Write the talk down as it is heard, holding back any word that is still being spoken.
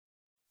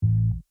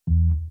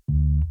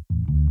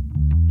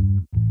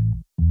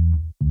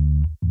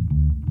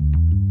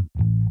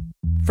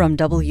From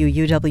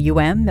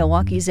WUWM,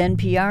 Milwaukee's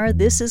NPR,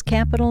 this is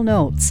Capitol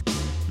Notes,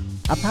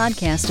 a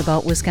podcast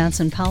about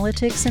Wisconsin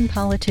politics and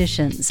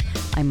politicians.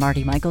 I'm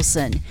Marty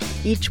Michelson.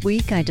 Each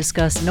week I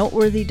discuss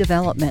noteworthy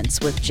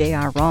developments with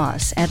J.R.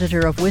 Ross,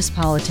 editor of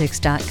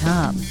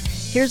WisPolitics.com.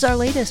 Here's our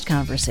latest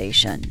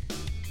conversation.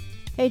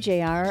 Hey,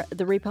 JR,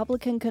 the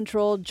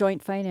Republican-controlled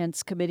Joint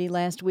Finance Committee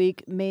last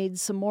week made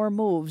some more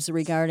moves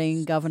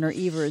regarding Governor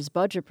Evers'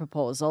 budget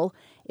proposal.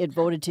 It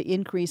voted to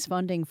increase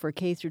funding for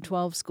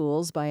K-12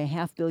 schools by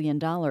 $500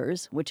 million,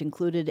 which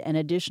included an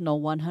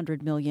additional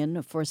 $100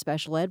 million for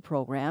special ed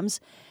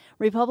programs.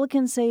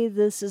 Republicans say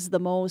this is the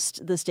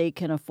most the state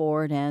can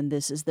afford and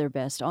this is their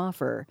best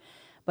offer.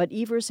 But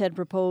Evers had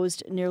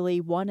proposed nearly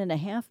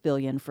 $1.5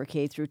 billion for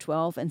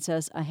K-12 and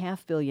says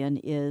 $500 million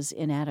is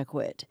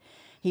inadequate.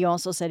 He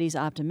also said he's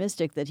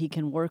optimistic that he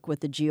can work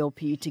with the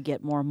GOP to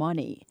get more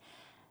money.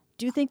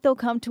 Do you think they'll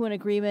come to an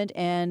agreement,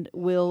 and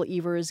will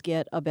Evers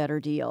get a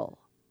better deal?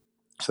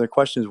 So the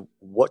question is,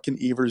 what can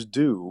Evers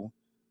do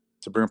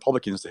to bring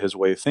Republicans to his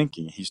way of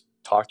thinking? He's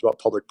talked about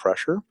public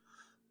pressure.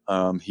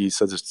 He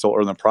says it's still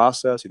early in the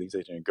process. He thinks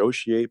they can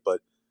negotiate, but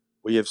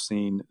we have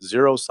seen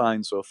zero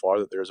signs so far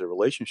that there's a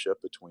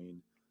relationship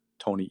between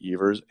Tony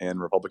Evers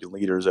and Republican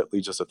leaders that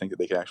leads us to think that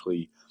they can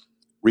actually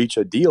reach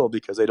a deal,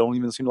 because they don't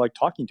even seem to like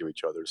talking to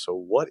each other. So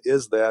what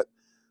is that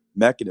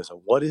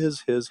mechanism? What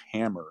is his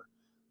hammer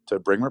to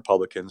bring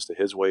Republicans to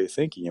his way of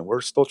thinking? And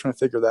we're still trying to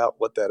figure out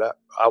what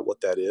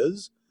that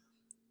is.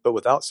 But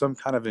without some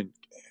kind of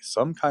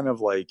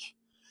way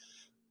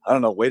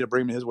to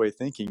bring him to his way of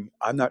thinking,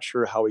 I'm not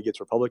sure how he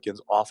gets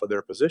Republicans off of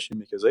their position,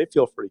 because they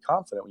feel pretty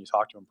confident when you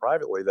talk to him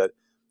privately that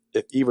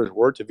if Evers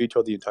were to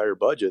veto the entire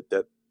budget,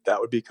 that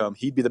would become,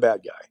 he'd be the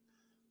bad guy.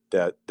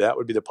 That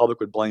would be, the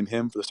public would blame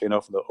him for the staying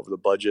over the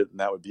budget,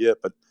 and that would be it.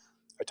 But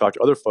I talked to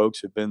other folks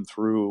who've been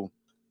through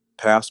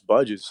past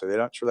budgets, so they're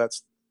not sure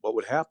that's what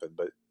would happen.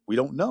 But we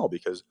don't know,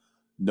 because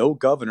no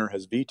governor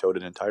has vetoed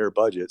an entire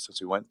budget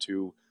since we went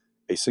to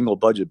a single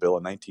budget bill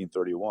in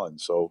 1931.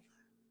 So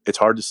it's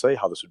hard to say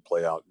how this would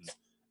play out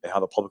and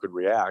how the public would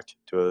react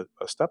to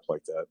a step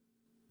like that.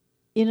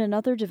 In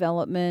another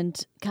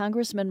development,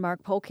 Congressman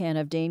Mark Pocan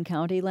of Dane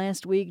County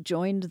last week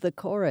joined the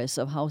chorus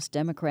of House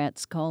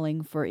Democrats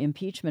calling for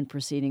impeachment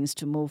proceedings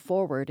to move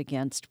forward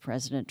against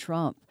President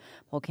Trump.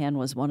 Pocan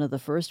was one of the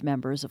first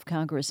members of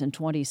Congress in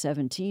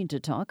 2017 to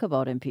talk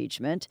about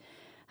impeachment.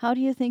 How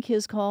do you think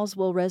his calls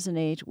will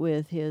resonate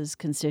with his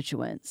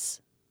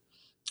constituents?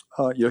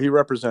 He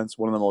represents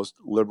one of the most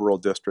liberal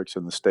districts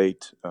in the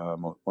state, one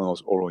of the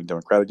most overwhelming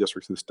Democratic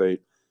districts in the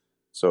state.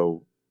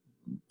 So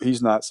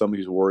he's not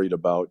somebody who's worried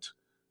about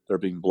there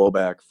being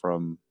blowback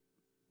from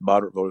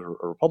moderate voters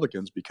or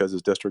Republicans, because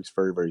his district's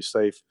very, very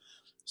safe.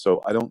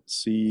 So I don't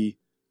see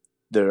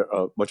there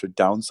much of a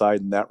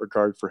downside in that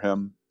regard for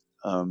him.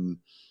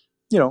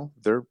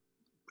 They're a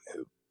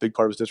big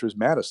part of his district is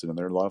Madison, and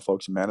there are a lot of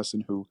folks in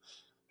Madison who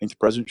think the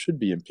president should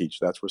be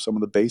impeached. That's where some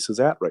of the base is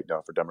at right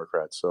now for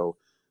Democrats. So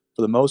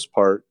for the most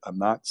part, I'm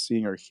not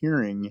seeing or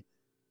hearing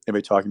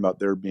anybody talking about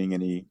there being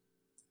any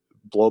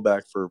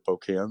blowback for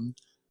Pocan.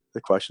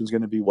 The question is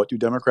going to be, what do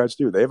Democrats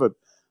do? They have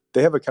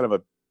a kind of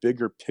a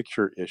bigger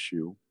picture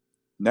issue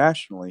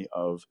nationally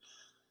of,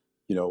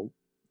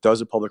 does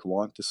the public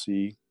want to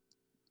see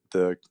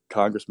the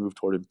Congress move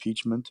toward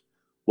impeachment?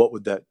 What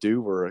would that do?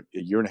 We're a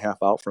year and a half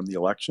out from the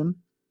election.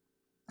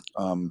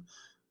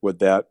 Would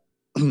that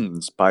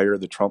inspire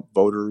the Trump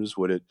voters?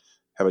 Would it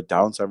have a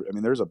downside? I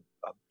mean, there's a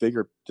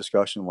bigger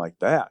discussion like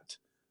that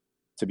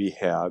to be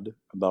had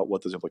about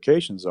what those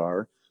implications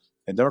are.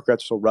 And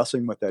Democrats are still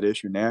wrestling with that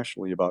issue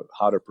nationally about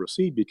how to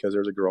proceed, because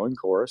there's a growing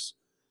chorus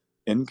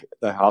in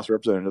the House of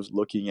Representatives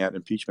looking at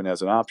impeachment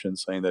as an option,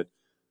 saying that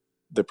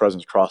the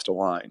president's crossed a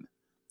line.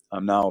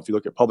 Now, if you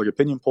look at public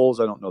opinion polls,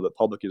 I don't know that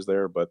public is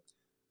there, but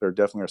there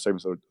definitely are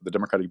segments of the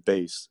Democratic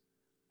base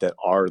that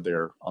are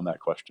there on that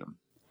question.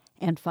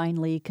 And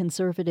finally,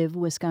 conservative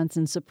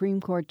Wisconsin Supreme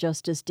Court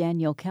Justice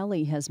Daniel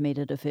Kelly has made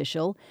it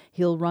official.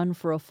 He'll run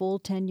for a full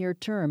 10-year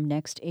term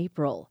next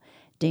April.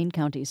 Dane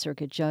County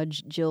Circuit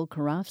Judge Jill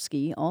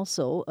Karofsky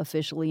also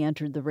officially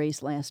entered the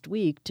race last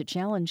week to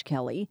challenge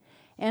Kelly,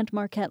 and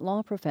Marquette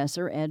law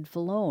professor Ed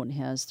Falone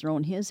has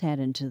thrown his hat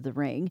into the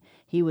ring.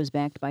 He was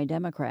backed by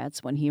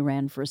Democrats when he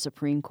ran for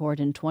Supreme Court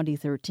in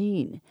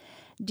 2013.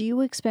 Do you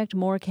expect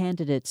more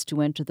candidates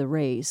to enter the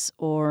race,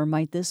 or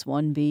might this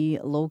one be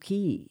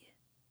low-key?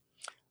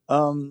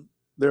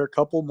 There are a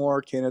couple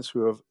more candidates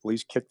who have at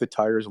least kicked the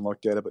tires and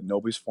looked at it, but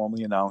nobody's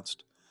formally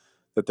announced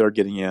that they're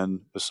getting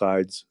in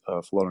besides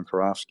Falone and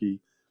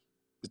Karofsky.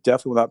 It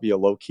definitely will not be a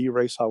low-key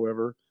race,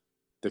 however.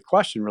 The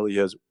question really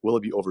is, will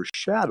it be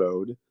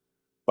overshadowed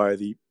by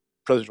the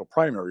presidential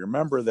primary?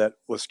 Remember that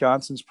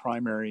Wisconsin's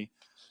primary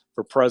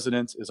for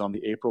president is on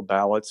the April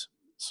ballot.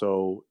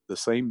 So the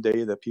same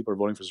day that people are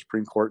voting for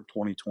Supreme Court in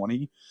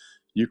 2020,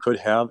 you could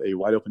have a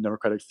wide-open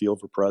Democratic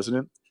field for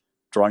president,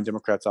 drawing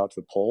Democrats out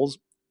to the polls.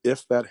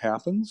 If that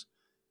happens,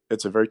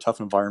 it's a very tough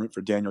environment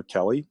for Daniel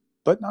Kelly,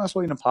 but not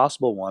necessarily an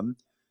impossible one.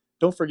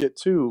 Don't forget,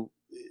 too,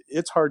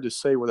 it's hard to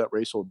say where that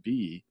race will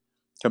be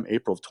come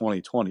April of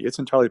 2020, it's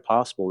entirely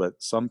possible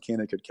that some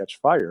candidate could catch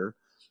fire,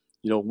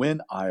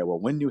 win Iowa,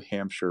 win New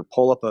Hampshire,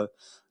 pull up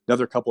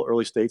another couple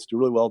early states, do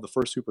really well the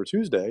first Super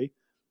Tuesday,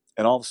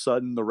 and all of a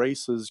sudden the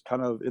race is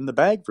kind of in the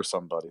bag for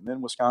somebody. And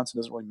then Wisconsin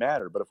doesn't really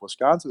matter. But if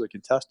Wisconsin is a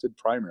contested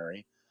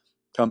primary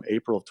come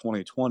April of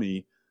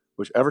 2020,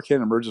 whichever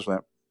candidate emerges from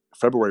that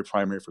February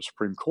primary for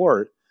Supreme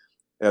Court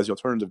as the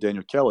alternative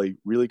Daniel Kelly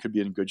really could be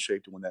in good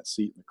shape to win that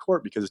seat in the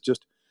court, because it's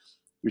just,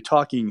 you're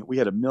talking, we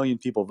had 1 million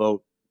people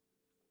vote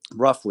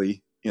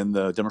roughly in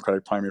the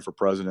Democratic primary for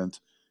president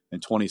in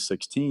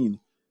 2016.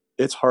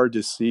 It's hard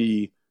to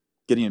see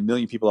getting 1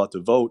 million people out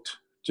to vote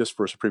just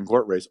for a Supreme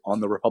Court race on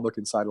the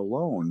Republican side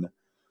alone.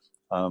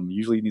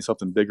 Usually you need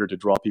something bigger to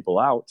draw people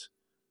out.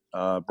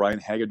 Brian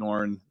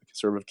Hagedorn, the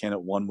conservative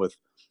candidate, won with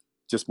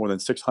just more than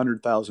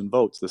 600,000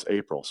 votes this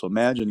April. So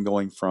imagine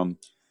going from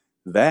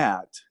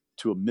that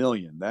to 1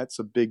 million. That's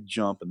a big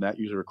jump, and that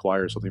usually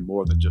requires something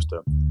more than just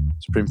a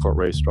Supreme Court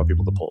race to draw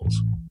people to the polls.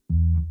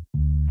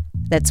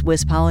 That's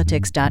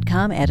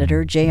WisPolitics.com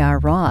editor J.R.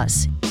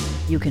 Ross.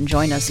 You can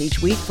join us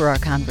each week for our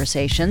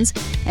conversations,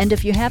 and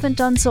if you haven't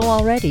done so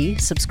already,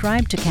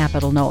 subscribe to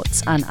Capital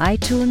Notes on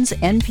iTunes,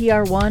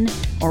 NPR One,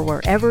 or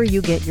wherever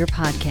you get your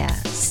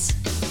podcasts.